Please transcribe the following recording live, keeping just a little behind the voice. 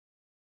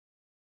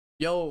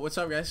Yo, what's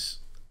up guys?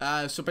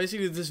 So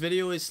basically this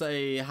video is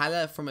a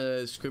highlight from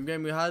a scrim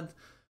game we had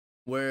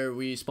where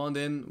we spawned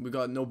in, we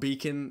got no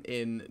beacon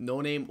in no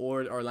name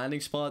or our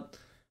landing spot.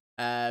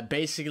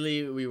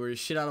 Basically we were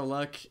shit out of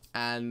luck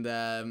and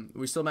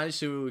we still managed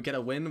to get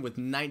a win with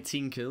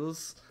 19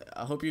 kills.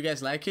 I hope you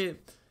guys like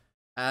it.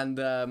 And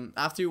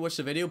after you watch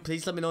the video,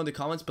 please let me know in the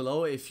comments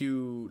below if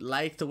you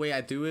like the way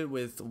I do it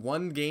with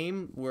one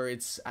game where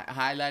it's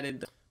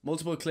highlighted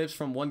multiple clips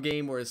from one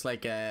game where it's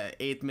like a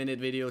 8-minute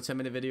video,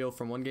 10-minute video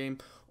from one game,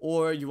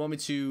 or you want me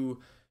to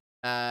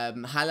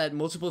highlight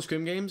multiple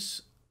scrim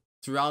games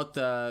throughout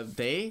the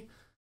day,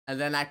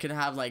 and then I can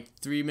have like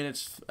 3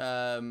 minutes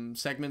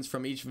segments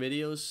from each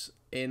videos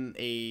in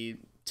a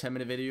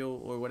 10-minute video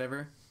or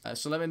whatever.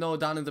 So let me know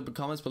down in the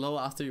comments below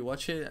after you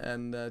watch it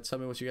and tell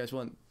me what you guys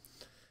want.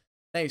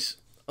 Thanks.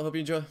 I hope you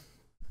enjoy.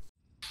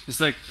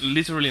 It's like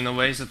literally no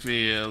ways that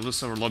we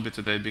lose our lobby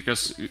today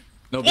because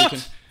No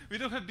beacon. We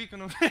don't have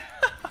beacon on.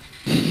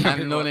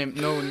 And no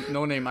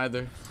name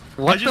either.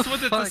 I just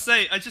wanted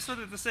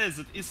to say is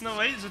that it's no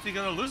way that we're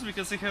gonna lose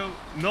because we have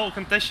no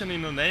contention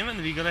in no name and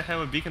we're gonna have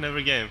a beacon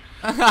every game.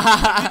 We don't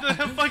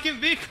have fucking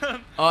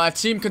beacon. Oh, a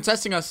team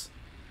contesting us.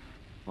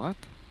 What?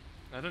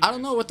 I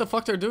don't know what the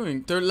fuck they're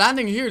doing. They're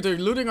landing here. They're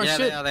looting our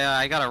shit. Yeah, they are.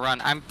 I gotta run.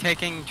 I'm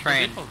taking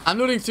train. I'm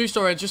looting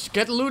 3-story. Just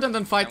get loot and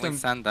then fight them.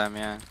 Send them,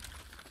 yeah.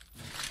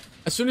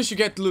 As soon as you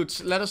get loot,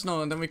 let us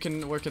know and then we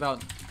can work it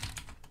out.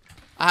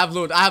 I have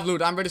loot.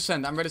 I'm ready to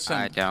send.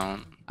 I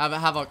don't. I have a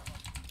havoc.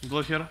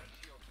 Blue here.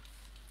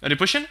 Are you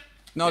pushing?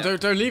 No, yeah.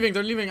 They're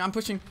leaving. I'm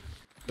pushing.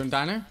 They're in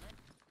diner.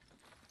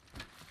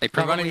 They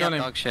probably have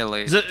dog shit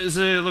loot.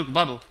 Look,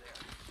 bubble.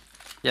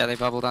 Yeah, they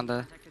bubbled on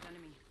the...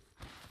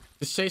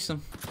 Just chase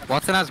them.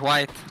 Watson has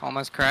white,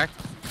 almost cracked.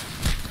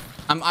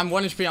 I'm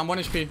 1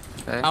 HP.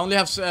 Okay. I only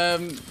have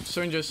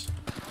syringes.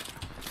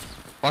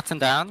 Watson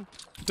down.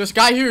 There's a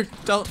guy here.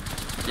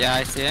 Yeah,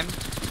 I see him.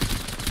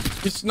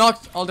 He's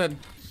knocked. All dead.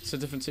 It's a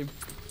different team.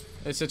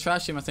 It's a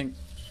trash team, I think.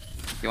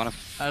 You wanna?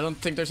 I don't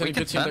think there's any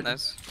good team.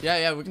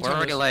 Yeah, we can. We're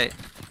already late.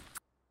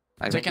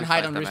 I'm taking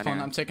hide on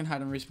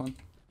respawn.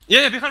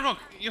 Yeah, behind rock.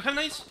 You have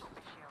nades?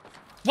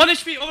 1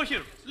 HP over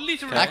here.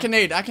 Literally. I can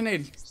nade.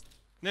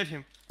 Nade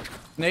him.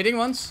 Nading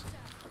once.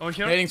 Over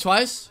here. Nading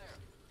twice.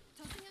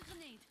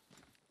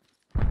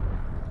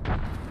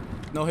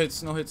 No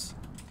hits.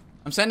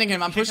 I'm sending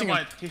him. I'm pushing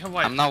him. He have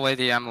white. I'm not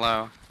with you. I'm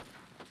low.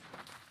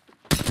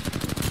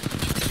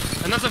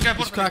 Another guy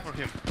portaling for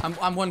him.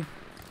 I'm one.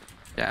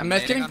 Yeah, I'm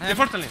medking. They're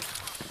portaling.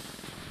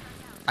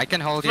 I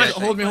can hold you.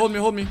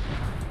 Hold me.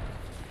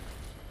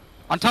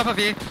 On top of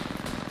you.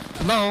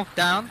 Low,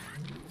 down.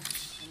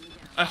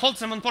 I hold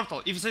them on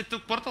portal. If they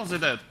took portal, they're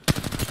dead.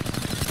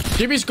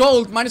 GB's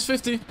gold,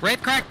 -50.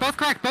 Wraith cracked, both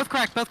cracked. I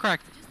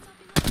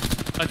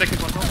take the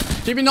portal.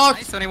 GB knocked.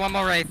 Nice, only one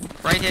more Wraith.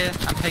 Right here,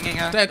 I'm pinging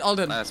her. Dead, all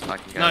dead. That's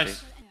fucking good.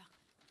 Nice.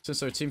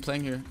 Since our team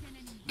playing here.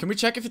 Can we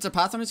check if it's a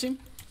path on the team?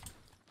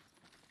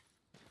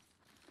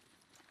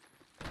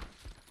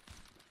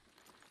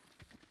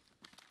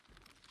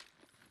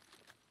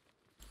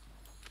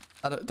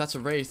 That's a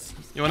Wraith.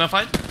 You wanna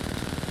fight?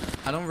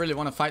 I don't really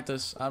want to fight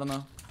this. I don't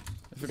know.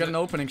 If we get an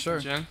opening, sure.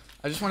 Jen?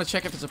 I just want to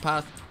check if it's a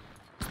path.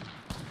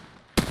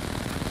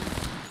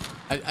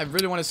 I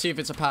really want to see if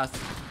it's a path.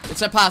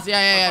 It's a path.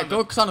 Yeah.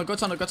 Go tunnel.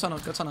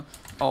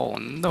 Oh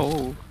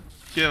no.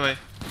 Get away.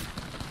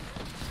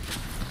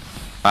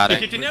 Bad.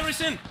 He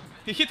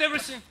hit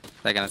everything.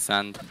 They're gonna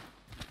send.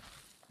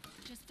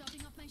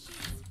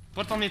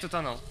 Portal me to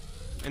tunnel.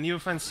 And you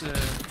fence.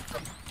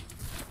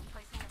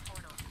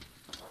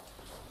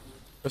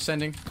 We're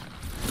sending.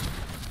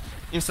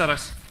 Inside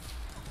us.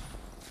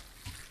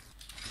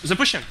 They're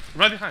pushing.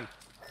 Right behind.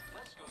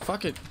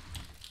 Fuck it.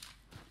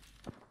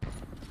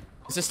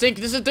 It's a stink.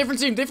 This is a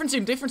different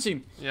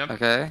team. Yep.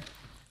 Okay.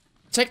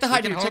 Check the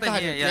height. Check the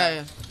height.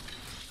 Yeah.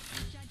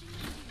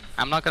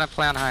 I'm not gonna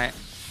play on height.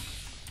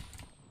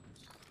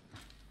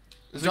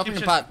 Dropping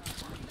a pot.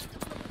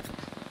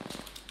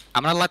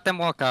 I'm gonna let them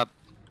walk up.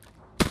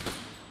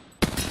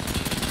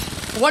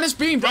 One is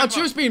beamed.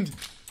 Two is beamed.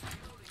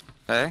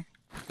 Okay.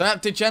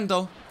 The gen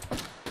though.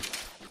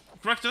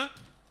 Crack two.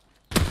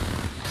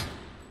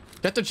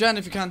 Get the gen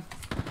if you can.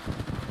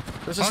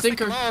 There's a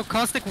stinker. Oh,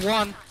 caustic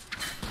 1.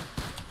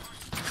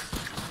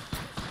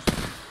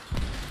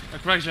 I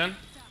crack Jen.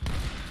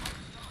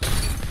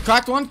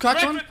 Cracked one. Crack.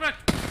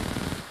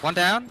 1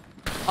 down.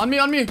 On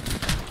me.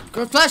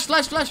 Go flash.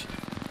 Flash.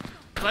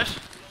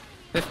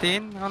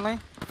 15 only.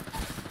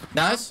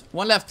 Nice.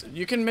 One left.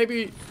 You can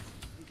maybe.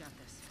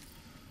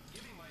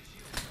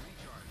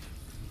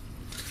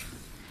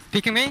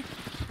 Peeking me.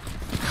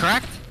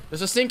 Cracked.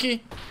 There's a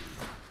stinky.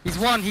 He's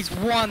one.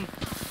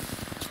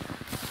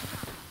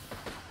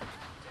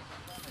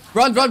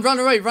 Run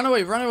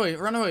away.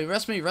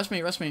 Rest me.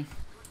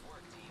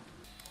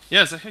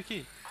 Yes, a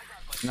hickey.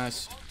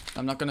 Nice.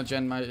 I'm not gonna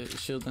gen my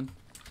shield then.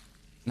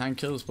 9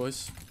 kills,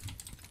 boys.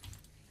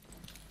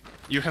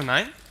 You have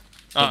 9?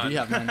 Oh, we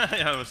have 9.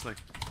 Yeah, I was like...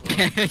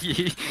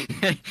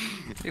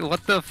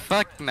 What the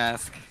fuck,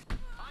 Mask?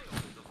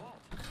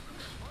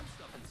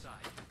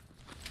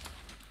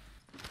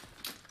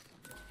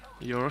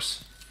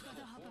 Yours.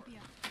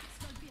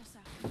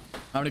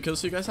 How many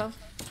kills do you guys have?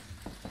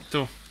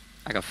 2.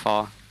 I got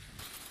 4.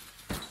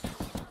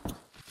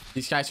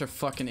 These guys are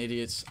fucking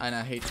idiots, and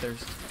I hate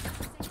theirs.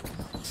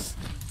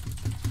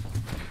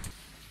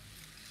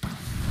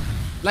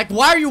 Like,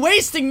 why are you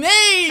wasting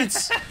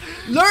nades?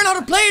 Learn how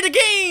to play the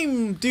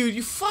game, dude.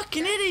 You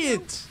fucking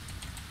idiot.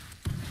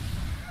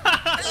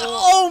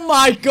 Oh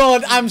my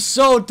god, I'm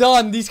so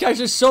done. These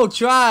guys are so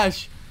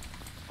trash.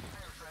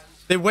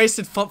 They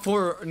wasted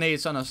 4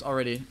 nades on us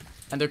already,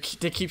 and they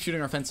keep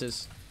shooting our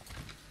fences.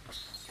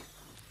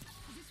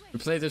 We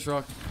play this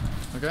rock.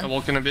 Okay. I'm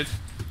walking a bit.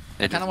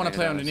 I kind of want to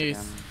play underneath.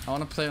 I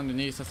want to play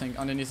underneath. I think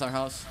underneath our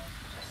house.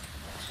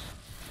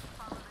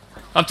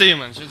 Up to you,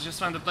 man. Just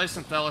find the place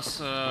and tell us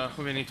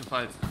who we need to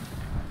fight.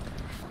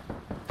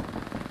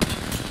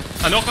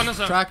 I knock on us.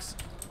 Tracks.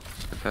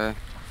 Okay.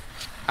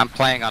 I'm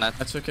playing on it.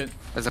 That's okay.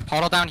 There's a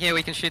portal down here,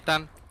 we can shoot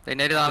them. They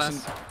naded on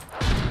us.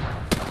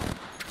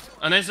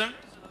 I nade them.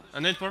 I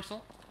nade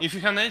portal. If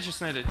you have nade,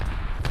 just nade it.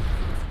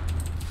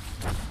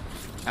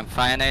 I'm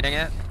fire nading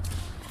it.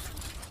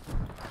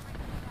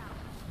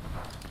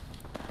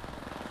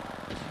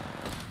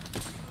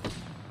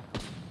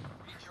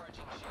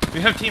 We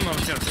have team over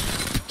here.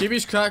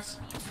 GB's cracked.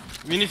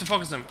 We need to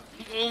focus them.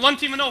 One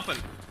team in open.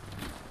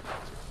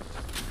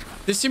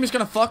 This team is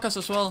gonna fuck us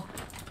as well.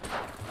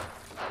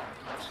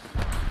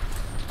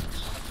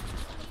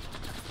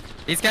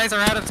 These guys are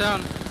out of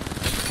zone.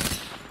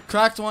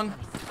 Cracked one.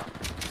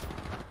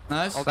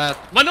 Nice. All that.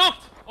 One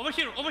knocked! Over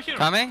here, over here!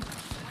 Coming?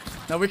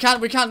 No, we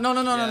can't.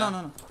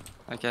 No.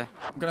 Okay.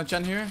 I'm gonna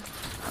gen here,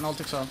 and I'll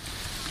take some.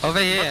 Over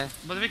here.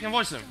 But we can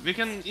watch them. We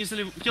can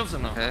easily kill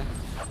them now. Okay.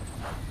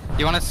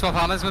 You wanna swap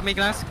armors with me,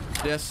 Glass?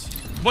 Yes.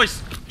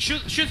 Boys,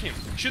 shoot him.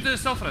 Shoot the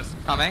self-rest.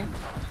 Coming.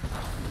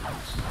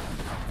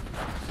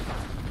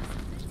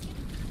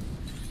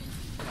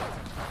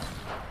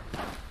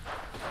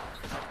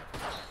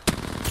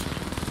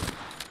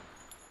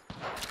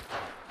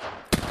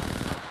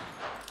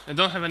 I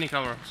don't have any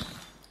cover.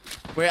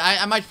 Wait,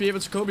 I might be able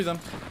to Kobe them.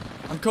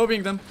 I'm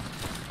Kobeing them.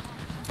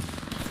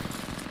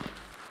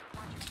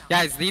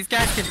 Guys, these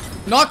guys can...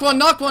 Knock one.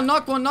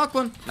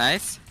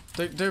 Nice.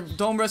 They're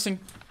dome resting.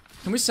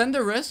 Can we send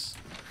their res?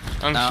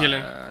 I'm No,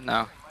 killing.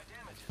 no.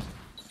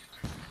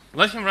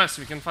 Let him rest,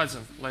 we can fight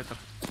them later.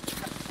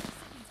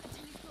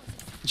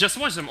 Just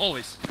watch them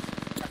always.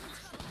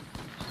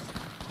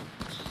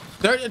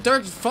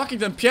 They're fucking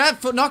them. Pierre,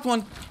 knocked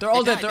one. They're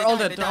all dead. They're all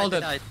dead.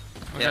 Okay.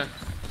 Yeah.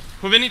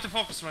 Who we need to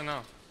focus right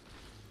now?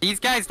 These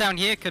guys down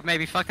here could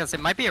maybe fuck us. It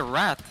might be a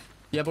rat.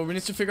 Yeah, but we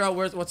need to figure out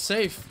what's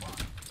safe.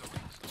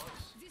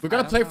 We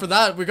gotta play for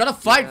that. We gotta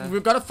fight. Yeah. We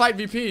gotta fight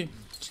VP.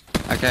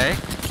 Okay.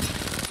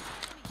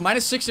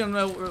 Minus 60 on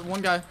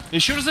one guy. You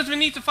sure that we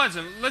need to fight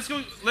them? Let's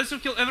go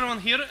kill everyone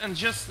here and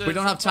just... we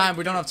don't have time.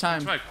 We don't have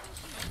time. Right.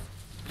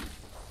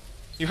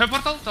 You have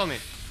portal? Tell me.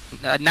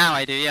 Now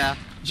I do, yeah.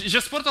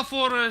 Just portal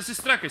for this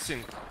track I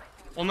think.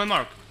 On my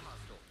mark.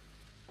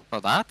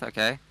 For that?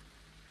 Okay.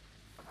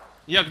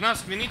 Yeah,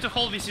 Gnask, we need to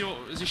hold this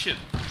shit.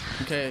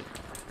 Okay.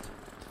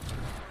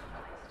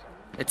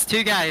 It's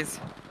 2 guys.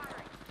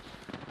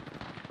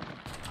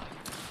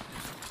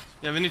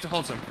 Yeah, we need to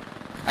hold them.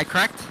 I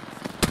cracked.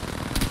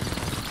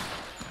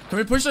 Can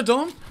we push the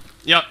dome?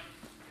 Yeah.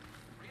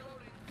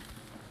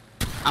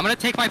 I'm gonna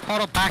take my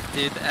portal back,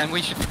 dude, and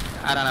we should...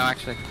 I don't know,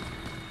 actually.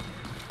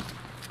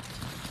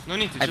 No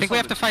need to. I think we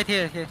have to fight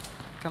here. Here.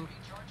 Come.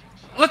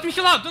 Let me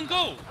heal out, don't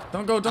go!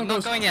 Don't go. I'm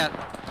not going yet.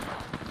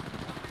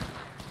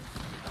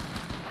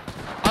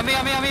 On me.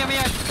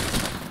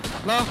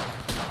 Low.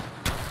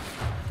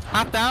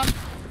 Half down.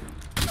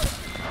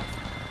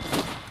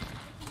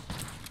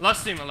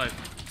 Last team alive.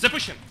 They're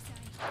pushing.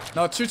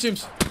 No, 2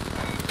 teams.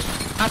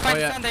 Half back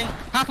yeah. standing.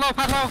 Half low.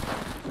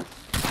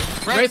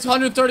 Right. Wait,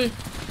 130.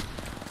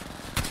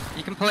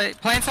 You can play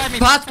inside me.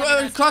 Pat,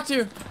 cracked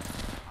here.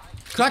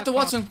 Crack the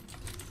Watson.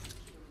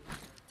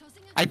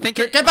 I think.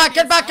 Get back.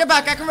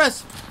 I can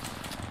rest.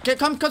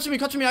 Come to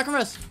me. I can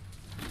rest.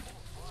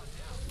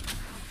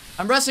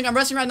 I'm resting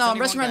right now.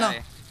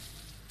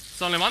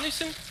 It's only one, you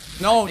think?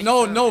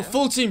 No.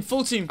 Full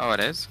team. Oh, it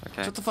is.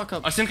 Okay. Shut the fuck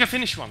up. I think I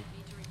finished one.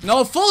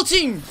 No, full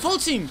team.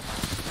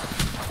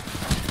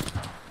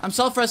 I'm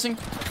self-resting.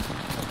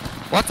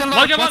 Watson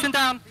low. Watson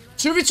down.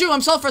 2v2,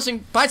 I'm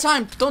self-resting. Buy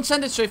time. Don't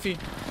send it, Strafey.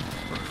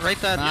 Right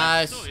there.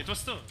 Nice. It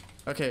was 2.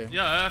 Okay.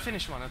 Yeah, I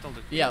finished one, I told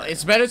it. Yeah,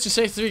 it's better to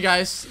say 3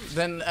 guys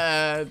than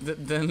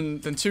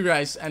 2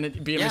 guys and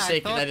it be a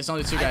mistake that it's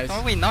only 2 guys. I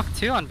thought we knocked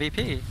 2 on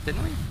VP,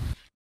 didn't we?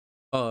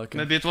 Oh, okay.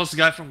 Maybe it was the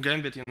guy from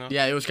Gambit, you know?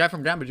 Yeah, it was guy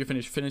from Gambit. You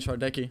finished our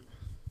decky.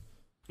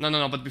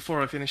 No, but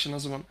before I finish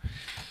another one.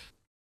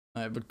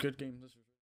 Alright, but good game.